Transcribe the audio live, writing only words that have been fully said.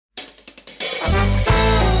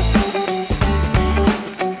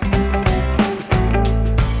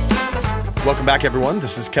Welcome back, everyone.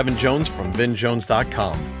 This is Kevin Jones from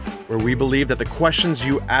VinJones.com, where we believe that the questions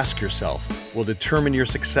you ask yourself will determine your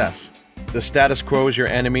success. The status quo is your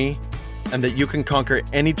enemy, and that you can conquer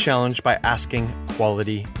any challenge by asking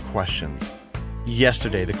quality questions.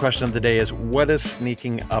 Yesterday, the question of the day is, what is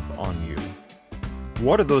sneaking up on you?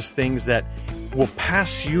 What are those things that will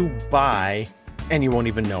pass you by and you won't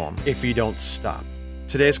even know them if you don't stop?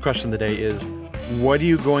 Today's question of the day is, what are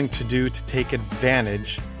you going to do to take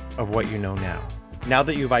advantage of what you know now? Now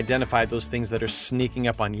that you've identified those things that are sneaking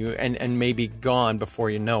up on you and maybe gone before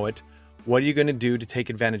you know it, what are you going to do to take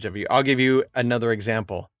advantage of you? I'll give you another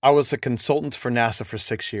example. I was a consultant for NASA for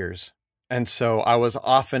 6 years. And so I was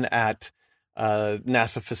often at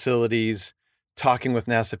NASA facilities, talking with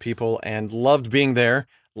NASA people, and loved being there.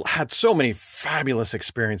 Had so many fabulous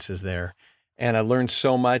experiences there. And I learned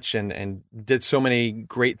so much and did so many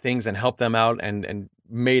great things and helped them out and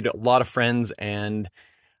made a lot of friends. And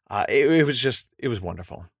it was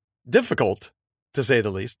wonderful. Difficult, to say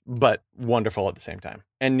the least, but wonderful at the same time.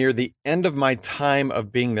 And near the end of my time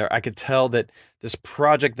of being there, I could tell that this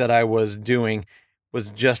project that I was doing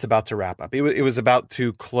was just about to wrap up. It was about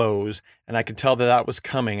to close, and I could tell that was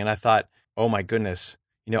coming. And I thought, oh my goodness,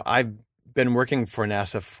 I've been working for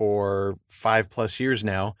NASA for 5+ years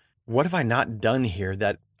now. What have I not done here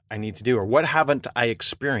that I need to do? Or what haven't I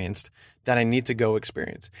experienced that I need to go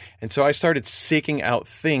experience? And so I started seeking out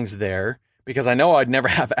things there because I know I'd never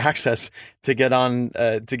have access to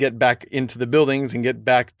get back into the buildings and get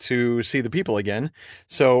back to see the people again.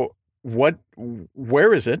 So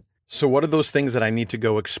where is it? So what are those things that I need to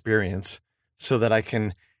go experience so that I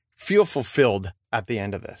can feel fulfilled at the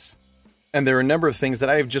end of this? And there are a number of things that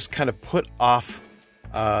I have just kind of put off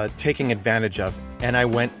taking advantage of. And I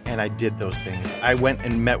went and I did those things. I went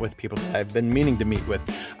and met with people that I've been meaning to meet with.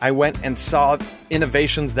 I went and saw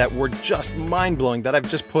innovations that were just mind-blowing that I've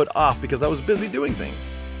just put off because I was busy doing things.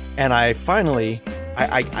 And I finally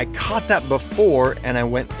caught that before and I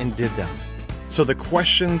went and did them. So the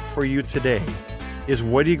question for you today is,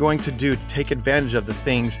 what are you going to do to take advantage of the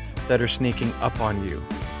things that are sneaking up on you?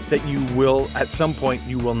 That you will, at some point,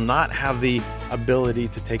 you will not have the ability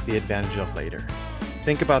to take the advantage of later.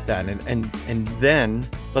 Think about that, and then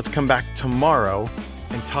let's come back tomorrow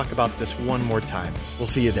and talk about this one more time. We'll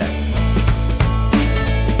see you then.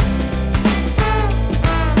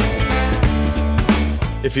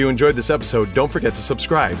 If you enjoyed this episode, don't forget to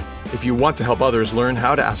subscribe. If you want to help others learn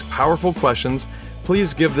how to ask powerful questions,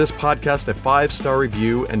 please give this podcast a 5-star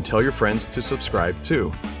review and tell your friends to subscribe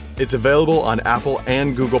too. It's available on Apple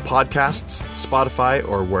and Google Podcasts, Spotify,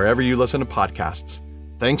 or wherever you listen to podcasts.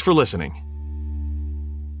 Thanks for listening.